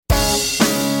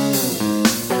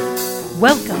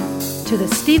Welcome to the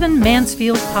Stephen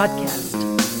Mansfield Podcast.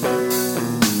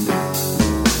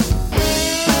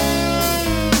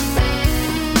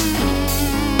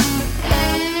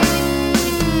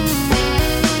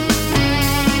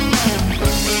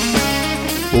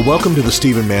 Well, welcome to the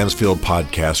Stephen Mansfield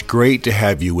Podcast. Great to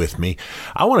have you with me.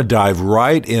 I want to dive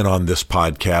right in on this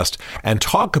podcast and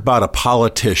talk about a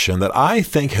politician that I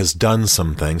think has done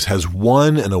some things, has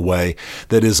won in a way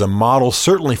that is a model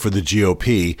certainly for the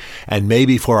GOP and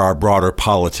maybe for our broader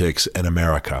politics in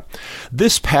America.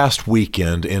 This past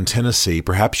weekend in Tennessee,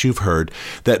 perhaps you've heard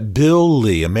that Bill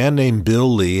Lee, a man named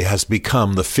Bill Lee, has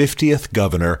become the 50th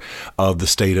governor of the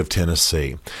state of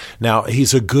Tennessee. Now,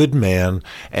 he's a good man,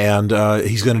 and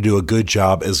he's going to do a good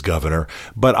job as governor,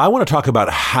 but I want to talk about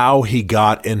how he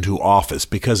got into office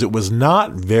because it was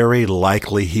not very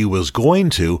likely he was going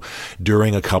to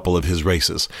during a couple of his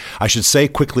races. I should say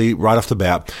quickly right off the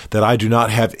bat that I do not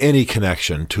have any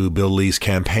connection to Bill Lee's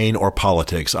campaign or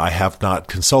politics. I have not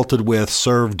consulted with,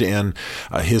 served in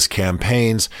his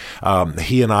campaigns.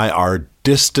 He and I are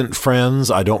distant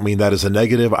friends. I don't mean that as a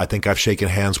negative. I think I've shaken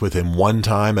hands with him one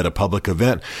time at a public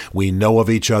event. We know of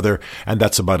each other, and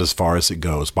that's about as far as it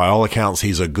goes. By all accounts,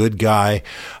 he's a good guy.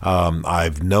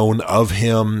 I've known of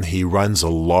him. He runs a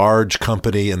large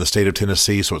company in the state of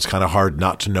Tennessee, so it's kind of hard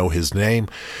not to know his name.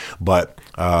 But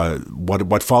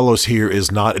what follows here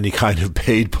is not any kind of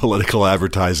paid political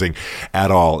advertising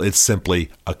at all. It's simply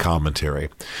a commentary.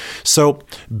 So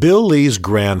Bill Lee's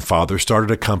grandfather started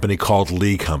a company called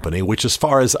Lee Company, which as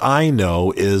far as I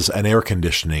know is an air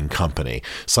conditioning company.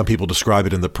 Some people describe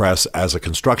it in the press as a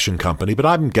construction company, but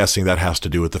I'm guessing that has to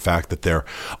do with the fact that they're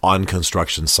on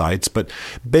construction sites. But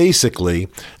basically,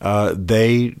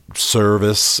 they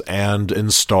service and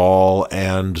install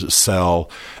and sell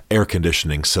air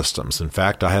conditioning systems. In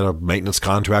fact, I had a maintenance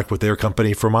contract with their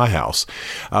company for my house.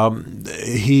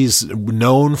 He's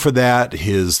known for that.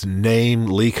 His name,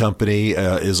 Lee Company,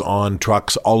 is on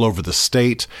trucks all over the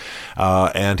state,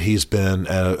 and he's been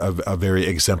a very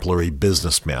exemplary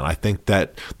businessman. I think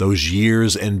that those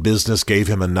years in business gave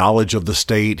him a knowledge of the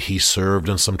state. He served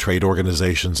in some trade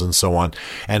organizations and so on,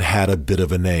 and had a bit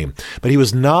of a name. But he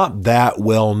was not that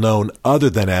well known other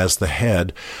than as the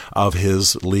head of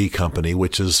his Lee Company,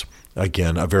 which is,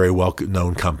 again, a very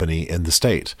well-known company in the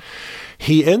state.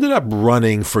 He ended up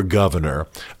running for governor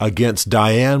against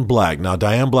Diane Black. Now,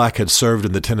 Diane Black had served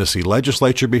in the Tennessee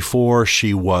legislature before.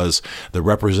 She was the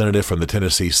representative from the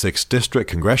Tennessee 6th District,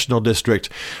 Congressional District.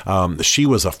 She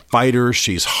was a fighter.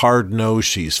 She's hard-nosed.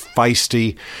 She's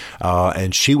feisty.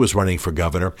 And she was running for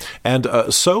governor. And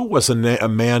so was a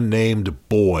man named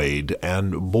Boyd.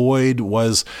 And Boyd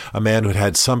was a man who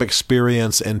had some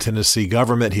experience in Tennessee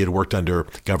government. He had worked under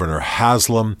Governor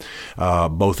Haslam,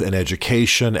 both in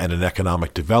education and in economic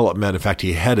development. In fact,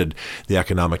 he headed the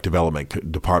economic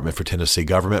development department for Tennessee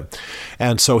government.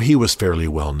 And so he was fairly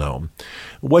well known.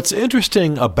 What's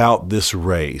interesting about this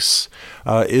race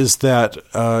is that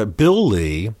Bill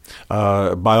Lee,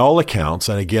 by all accounts,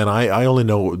 and again, I only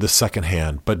know this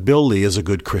secondhand, but Bill Lee is a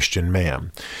good Christian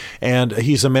man. And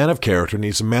he's a man of character, and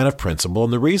he's a man of principle.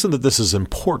 And the reason that this is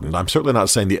important, I'm certainly not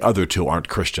saying the other two aren't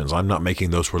Christians. I'm not making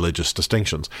those religious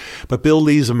distinctions. But Bill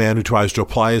Lee's a man who tries to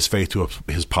apply his faith to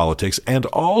his politics and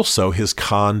also his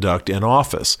conduct in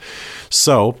office.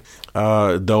 So,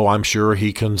 though I'm sure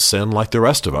he can sin like the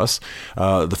rest of us,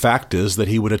 the fact is that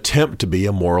he would attempt to be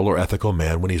a moral or ethical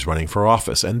man when he's running for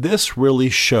office. And this really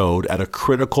showed at a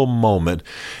critical moment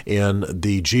in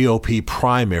the GOP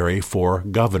primary for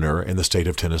governor in the state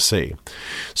of Tennessee.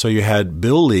 So you had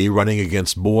Bill Lee running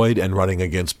against Boyd and running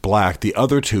against Black, the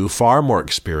other two far more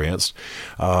experienced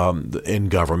in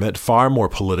government, far more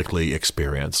politically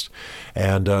experienced,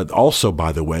 and also,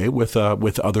 by the way, with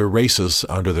other races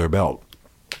under their belt.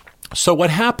 So what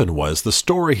happened was, the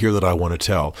story here that I want to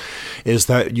tell is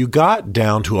that you got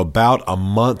down to about a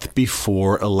month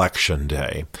before Election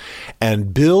Day,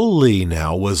 and Bill Lee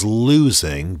now was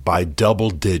losing by double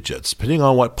digits. Depending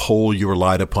on what poll you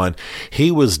relied upon,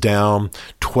 he was down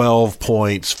 12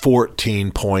 points,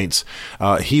 14 points.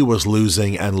 He was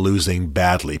losing and losing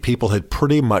badly. People had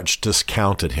pretty much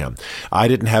discounted him. I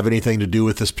didn't have anything to do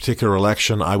with this particular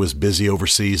election. I was busy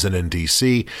overseas and in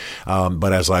D.C.,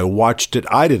 but as I watched it,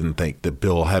 I didn't think that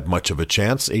Bill had much of a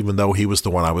chance, even though he was the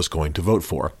one I was going to vote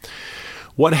for.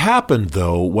 What happened,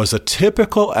 though, was a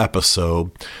typical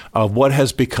episode of what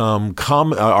has become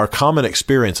our common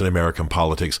experience in American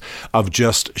politics of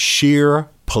just sheer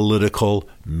political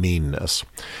meanness.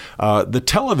 The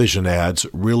television ads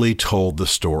really told the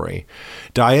story.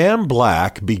 Diane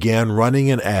Black began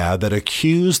running an ad that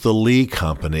accused the Lee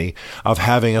Company of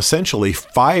having essentially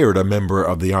fired a member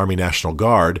of the Army National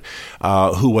Guard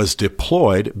who was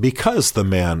deployed because the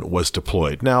man was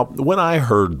deployed. Now, when I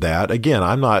heard that, again,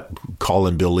 I'm not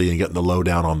calling Bill Lee and getting the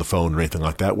lowdown on the phone or anything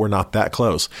like that. We're not that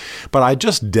close. But I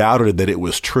just doubted that it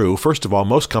was true. First of all,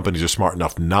 most companies are smart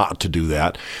enough not to do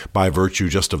that by virtue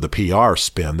just of the PR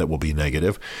spin that will be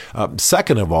negative.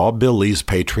 Second of all, Bill Lee's a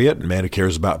patriot, a man who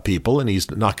cares about people, and he's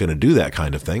not going to do that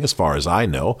kind of thing as far as I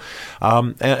know.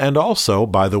 And also,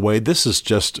 by the way, this is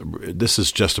just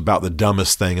about the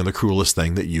dumbest thing and the cruelest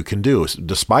thing that you can do.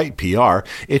 Despite PR,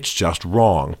 it's just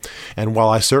wrong. And while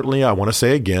I want to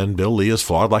say again, Bill Lee is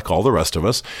flawed like all the rest of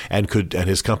us, and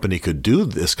his company could do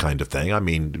this kind of thing. I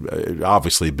mean,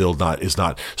 obviously, Bill is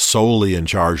not solely in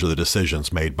charge of the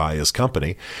decisions made by his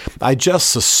company. I just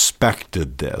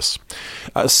suspected this.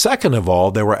 Second of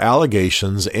all, there were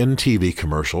allegations in TV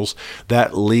commercials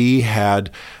that Lee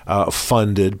had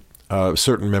funded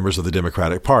certain members of the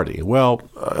Democratic Party. Well,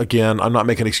 again, I'm not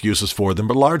making excuses for them,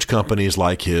 but large companies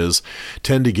like his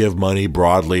tend to give money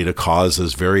broadly to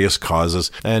various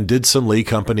causes. And did some Lee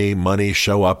Company money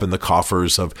show up in the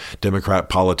coffers of Democrat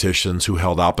politicians who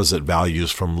held opposite values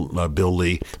from Bill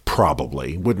Lee?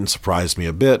 Probably. Wouldn't surprise me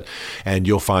a bit. And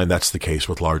you'll find that's the case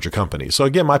with larger companies. So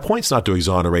again, my point's not to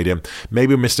exonerate him.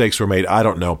 Maybe mistakes were made. I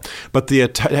don't know. But the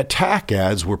attack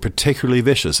ads were particularly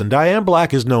vicious. And Diane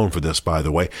Black is known for this, by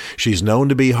the way. She's known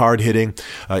to be hard-hitting,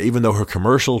 even though her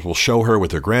commercials will show her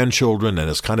with her grandchildren and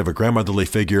as kind of a grandmotherly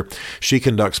figure. She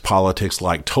conducts politics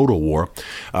like Total War.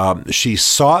 She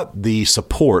sought the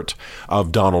support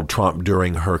of Donald Trump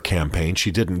during her campaign.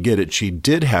 She didn't get it. She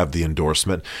did have the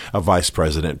endorsement of Vice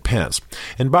President Pence.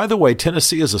 And by the way,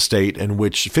 Tennessee is a state in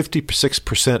which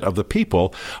 56% of the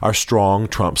people are strong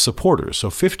Trump supporters.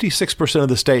 So 56% of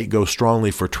the state goes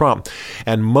strongly for Trump.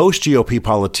 And most GOP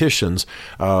politicians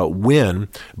win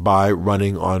by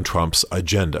running on Trump's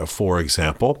agenda. For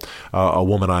example, a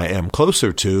woman I am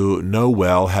closer to, know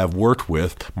well, have worked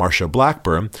with, Marsha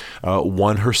Blackburn,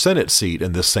 won her Senate seat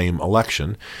in this same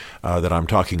election that I'm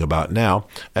talking about now,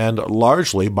 and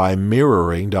largely by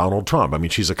mirroring Donald Trump. I mean,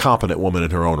 she's a competent woman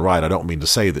in her own right. I don't mean to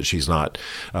say that she's not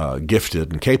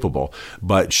gifted and capable,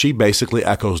 but she basically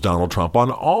echoes Donald Trump on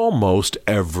almost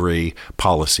every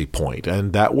policy point.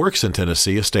 And that works in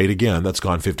Tennessee, a state, again, that's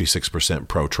gone 56%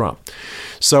 pro-Trump.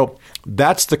 So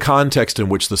that's the context in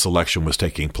which this election was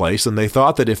taking place. And they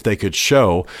thought that if they could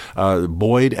show,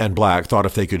 Boyd and Black thought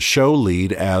if they could show Lee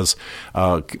as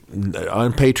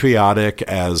unpatriotic,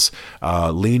 as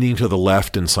leaning to the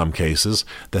left in some cases,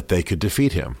 that they could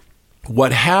defeat him.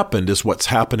 What happened is what's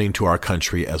happening to our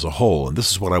country as a whole. And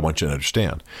this is what I want you to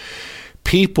understand.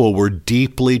 People were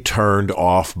deeply turned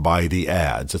off by the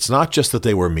ads. It's not just that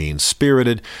they were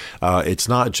mean-spirited. It's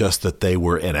not just that they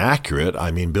were inaccurate. I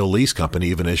mean, Bill Lee's company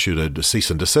even issued a cease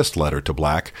and desist letter to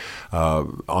Black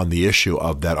on the issue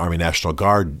of that Army National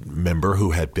Guard member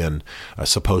who had been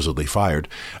supposedly fired.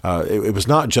 It was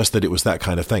not just that it was that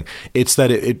kind of thing. It's that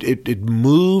it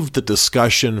moved the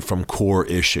discussion from core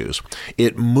issues.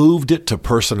 It moved it to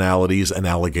personalities and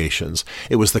allegations.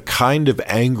 It was the kind of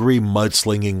angry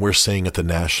mudslinging we're seeing at the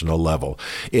national level.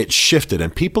 It shifted,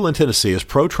 and people in Tennessee, as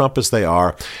pro-Trump as they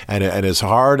are, and as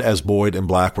hard as Boyd and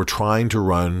Black were trying to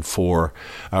run to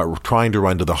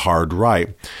the hard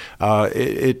right,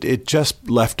 it just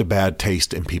left a bad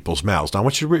taste in people's mouths. Now, I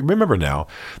want you to remember now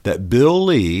that Bill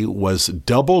Lee was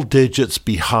double digits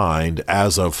behind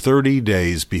as of 30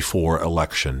 days before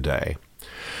Election Day.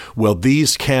 Well,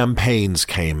 these campaigns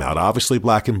came out. Obviously,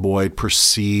 Black and Boyd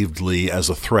perceived Lee as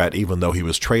a threat, even though he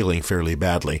was trailing fairly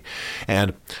badly.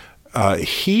 And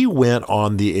he went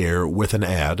on the air with an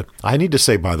ad. I need to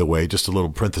say, by the way, just a little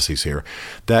parentheses here,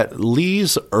 that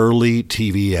Lee's early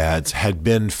TV ads had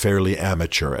been fairly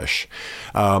amateurish.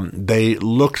 They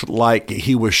looked like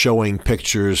he was showing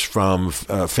pictures from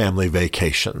family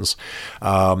vacations.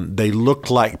 They looked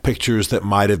like pictures that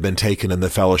might have been taken in the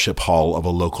fellowship hall of a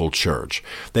local church.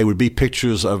 They would be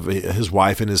pictures of his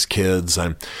wife and his kids,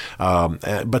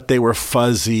 but they were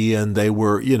fuzzy, and they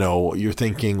were, you're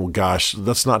thinking, well, gosh,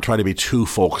 let's not try to be too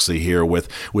folksy here with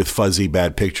fuzzy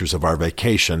bad pictures of our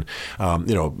vacation. A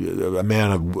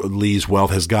man of Lee's wealth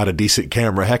has got a decent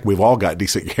camera. Heck, we've all got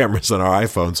decent cameras on our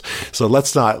iPhones. So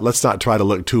let's not try to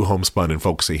look too homespun and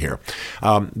folksy here.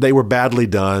 They were badly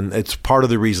done. It's part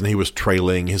of the reason he was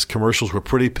trailing. His commercials were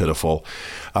pretty pitiful.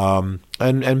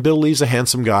 And Bill Lee's a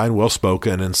handsome guy and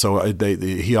well-spoken, and so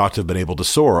he ought to have been able to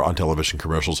soar on television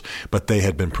commercials, but they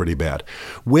had been pretty bad.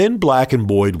 When Black and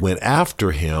Boyd went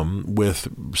after him with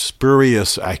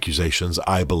spurious accusations,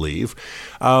 I believe,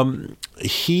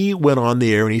 he went on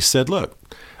the air and he said, look,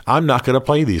 I'm not going to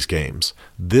play these games.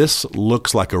 This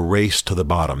looks like a race to the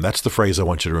bottom. That's the phrase I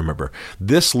want you to remember.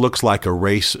 This looks like a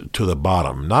race to the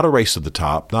bottom, not a race to the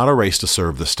top, not a race to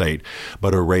serve the state,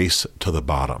 but a race to the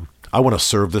bottom. I want to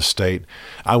serve this state.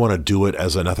 I want to do it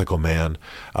as an ethical man,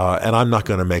 and I'm not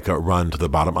going to make a run to the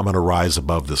bottom. I'm going to rise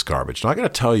above this garbage. Now, I got to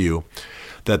tell you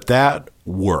that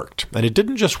worked. And it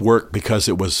didn't just work because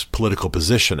it was political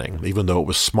positioning, even though it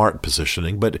was smart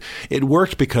positioning, but it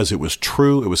worked because it was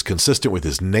true. It was consistent with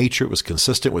his nature. It was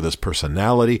consistent with his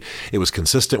personality. It was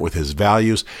consistent with his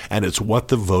values. And it's what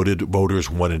the voters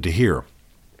wanted to hear.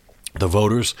 The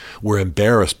voters were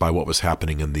embarrassed by what was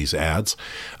happening in these ads.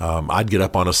 I'd get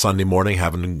up on a Sunday morning,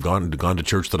 having gone to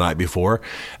church the night before,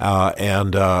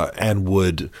 and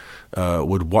would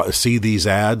see these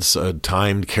ads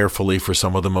timed carefully for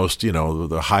some of the most,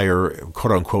 the higher,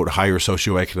 quote unquote, higher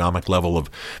socioeconomic level of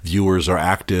viewers are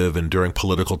active and during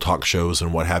political talk shows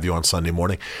and what have you on Sunday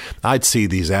morning. I'd see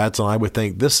these ads and I would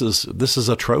think this is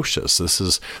atrocious. This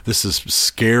is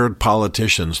scared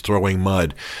politicians throwing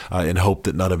mud in hope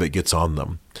that none of it gets on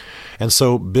them. And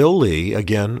so Bill Lee,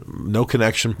 again, no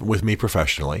connection with me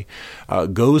professionally,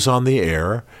 goes on the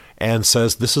air and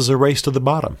says, this is a race to the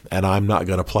bottom, and I'm not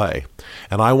going to play.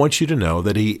 And I want you to know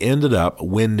that he ended up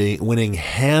winning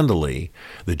handily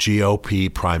the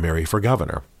GOP primary for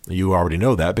governor. You already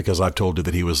know that because I've told you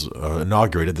that he was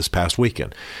inaugurated this past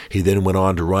weekend. He then went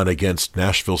on to run against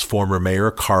Nashville's former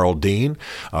mayor, Carl Dean,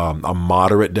 a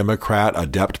moderate Democrat,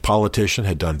 adept politician,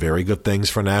 had done very good things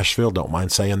for Nashville. Don't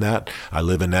mind saying that. I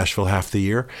live in Nashville half the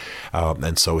year,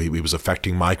 and so he was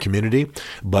affecting my community.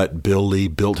 But Bill Lee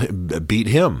beat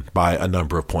him by a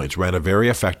number of points, ran a very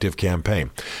effective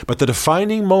campaign. But the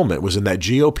defining moment was in that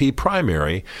GOP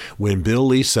primary when Bill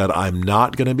Lee said, I'm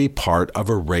not going to be part of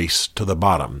a race to the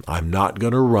bottom. I'm not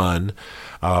going to run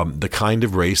the kind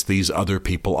of race these other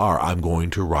people are. I'm going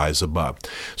to rise above.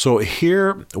 So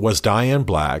here was Diane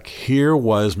Black. Here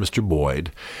was Mr.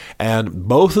 Boyd. And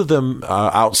both of them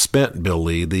outspent Bill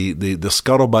Lee. The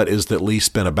scuttlebutt is that Lee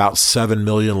spent about $7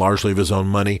 million, largely of his own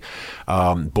money.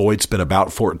 Boyd spent about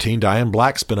 $14. Diane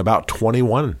Black spent about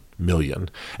 $21 million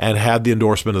and had the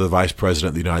endorsement of the Vice President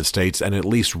of the United States and at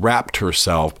least wrapped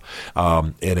herself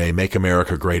in a Make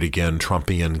America Great Again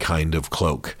Trumpian kind of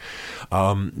cloak.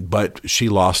 But she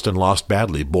lost and lost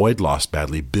badly. Boyd lost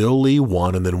badly. Bill Lee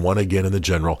won and then won again in the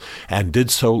general and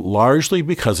did so largely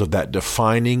because of that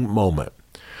defining moment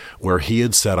where he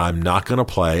had said, I'm not going to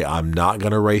play. I'm not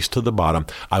going to race to the bottom.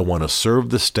 I want to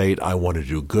serve the state. I want to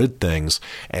do good things.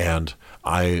 And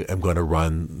I am going to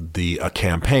run a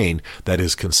campaign that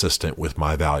is consistent with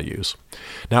my values.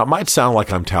 Now, it might sound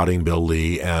like I'm touting Bill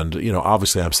Lee, and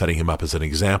obviously I'm setting him up as an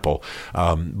example.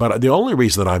 But the only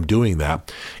reason that I'm doing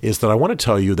that is that I want to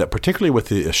tell you that, particularly with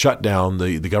the shutdown,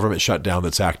 the government shutdown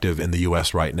that's active in the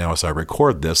U.S. right now as I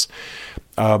record this,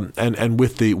 and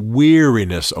with the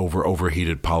weariness over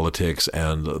overheated politics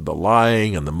and the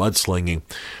lying and the mudslinging,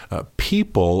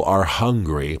 people are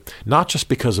hungry, not just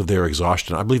because of their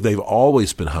exhaustion. I believe they've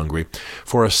always been hungry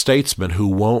for a statesman who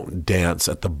won't dance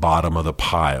at the bottom of the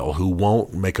pile, who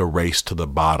won't make a race to the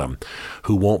bottom,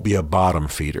 who won't be a bottom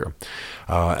feeder.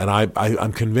 And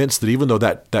I'm convinced that even though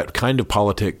that kind of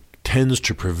politic tends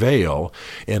to prevail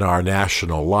in our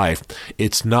national life,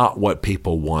 it's not what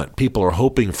people want. People are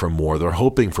hoping for more. They're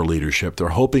hoping for leadership. They're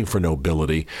hoping for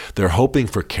nobility. They're hoping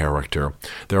for character.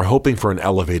 They're hoping for an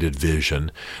elevated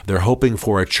vision. They're hoping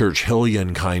for a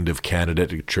Churchillian kind of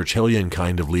candidate, a Churchillian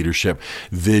kind of leadership,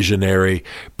 visionary,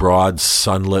 broad,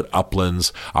 sunlit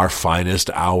uplands, our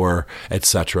finest hour,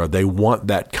 etc. They want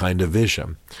that kind of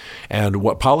vision. And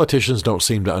what politicians don't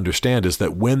seem to understand is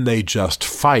that when they just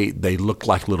fight, they look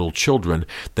like little children.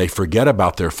 They forget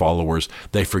about their followers.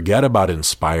 They forget about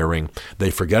inspiring. They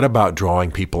forget about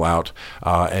drawing people out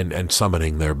and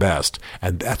summoning their best.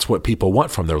 And that's what people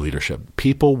want from their leadership.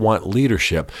 People want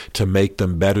leadership to make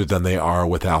them better than they are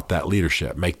without that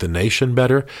leadership, make the nation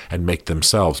better and make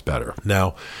themselves better.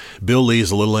 Now, Bill Lee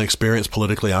is a little inexperienced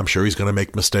politically. I'm sure he's going to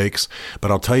make mistakes.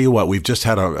 But I'll tell you what, we've just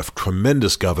had a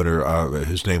tremendous governor.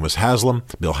 His whose name was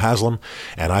Bill Haslam,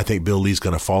 and I think Bill Lee's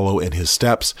going to follow in his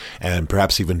steps and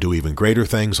perhaps even do even greater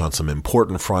things on some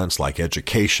important fronts like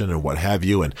education and what have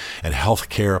you, and health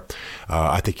care.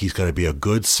 I think he's going to be a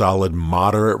good, solid,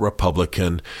 moderate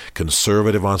Republican,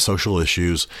 conservative on social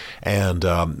issues, and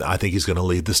I think he's going to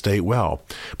lead the state well.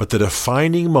 But the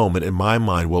defining moment in my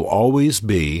mind will always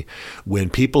be when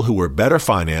people who were better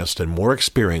financed and more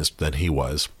experienced than he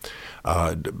was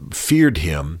feared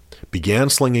him, began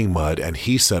slinging mud, and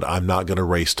he said, I'm not going to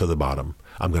race to the bottom.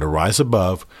 I'm going to rise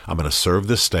above. I'm going to serve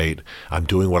this state. I'm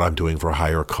doing what I'm doing for a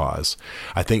higher cause.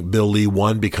 I think Bill Lee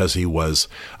won because he was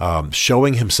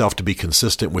showing himself to be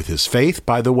consistent with his faith,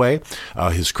 by the way,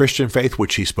 his Christian faith,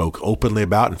 which he spoke openly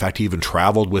about. In fact, he even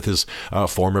traveled with his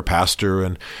former pastor,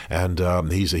 and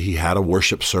he had a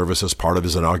worship service as part of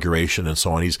his inauguration and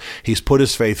so on. He's put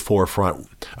his faith forefront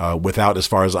without, as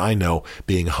far as I know,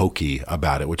 being hokey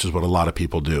about it, which is what a lot of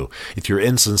people do. If you're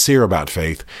insincere about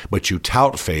faith, but you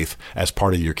tout faith as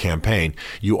part of your campaign,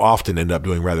 you often end up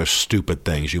doing rather stupid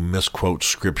things. You misquote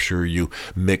scripture, you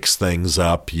mix things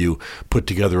up, you put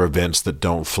together events that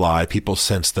don't fly. People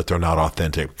sense that they're not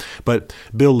authentic. But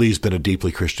Bill Lee's been a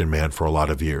deeply Christian man for a lot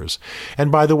of years.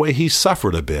 And by the way, he's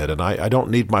suffered a bit, and I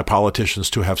don't need my politicians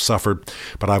to have suffered,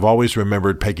 but I've always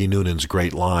remembered Peggy Noonan's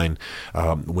great line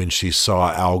when she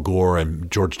saw Al Gore and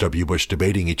George W. Bush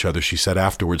debating each other. She said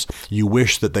afterwards, you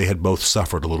wish that they had both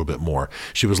suffered a little bit more.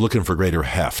 She was looking for greater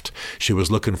heft. She was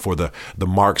looking for the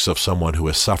marks of someone who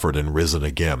has suffered and risen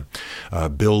again.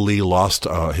 Bill Lee lost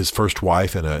his first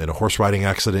wife in a horse riding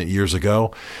accident years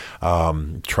ago.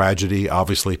 Tragedy,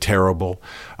 obviously terrible.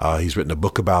 He's written a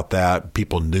book about that.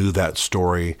 People knew that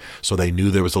story, so they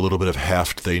knew there was a little bit of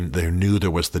heft. They knew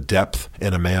there was the depth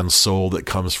in a man's soul that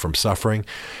comes from suffering,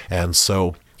 and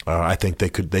so I think they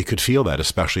could feel that,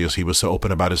 especially as he was so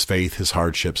open about his faith, his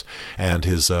hardships, and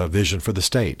his vision for the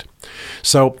state.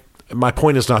 So my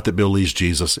point is not that Bill Lee's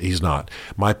Jesus. He's not.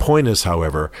 My point is,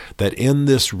 however, that in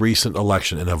this recent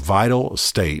election, in a vital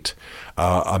state,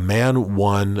 a man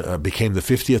became the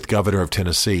 50th governor of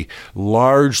Tennessee,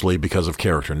 largely because of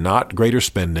character, not greater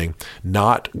spending,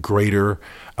 not greater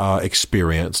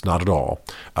experience, not at all,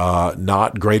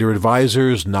 not greater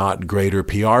advisors, not greater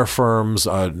PR firms.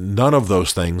 None of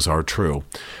those things are true.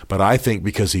 But I think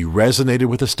because he resonated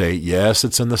with the state, yes,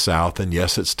 it's in the South, and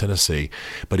yes, it's Tennessee,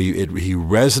 but he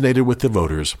resonated with the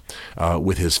voters,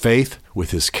 with his faith,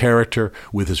 with his character,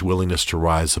 with his willingness to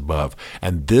rise above.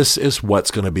 And this is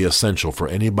what's going to be essential for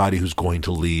anybody who's going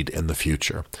to lead in the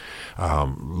future.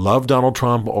 Love Donald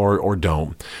Trump or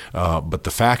don't, but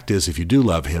the fact is, if you do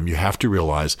love him, you have to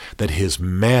realize that his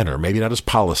manner, maybe not his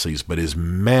policies, but his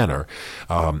manner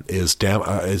is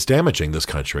damaging this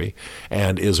country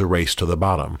and is a race to the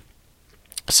bottom.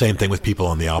 Same thing with people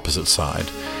on the opposite side.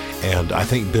 And I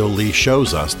think Bill Lee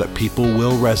shows us that people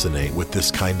will resonate with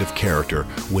this kind of character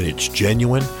when it's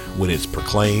genuine, when it's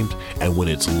proclaimed, and when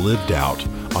it's lived out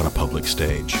on a public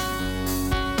stage.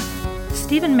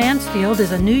 Stephen Mansfield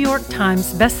is a New York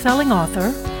Times best-selling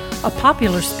author, a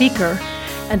popular speaker,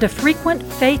 and a frequent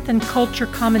faith and culture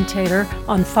commentator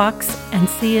on Fox and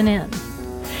CNN.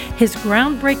 His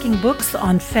groundbreaking books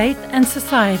on faith and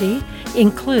society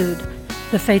include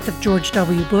The Faith of George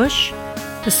W. Bush,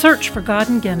 The Search for God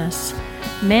in Guinness,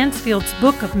 Mansfield's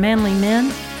Book of Manly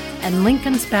Men, and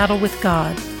Lincoln's Battle with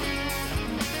God.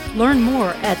 Learn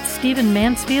more at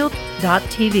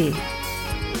stephenmansfield.tv.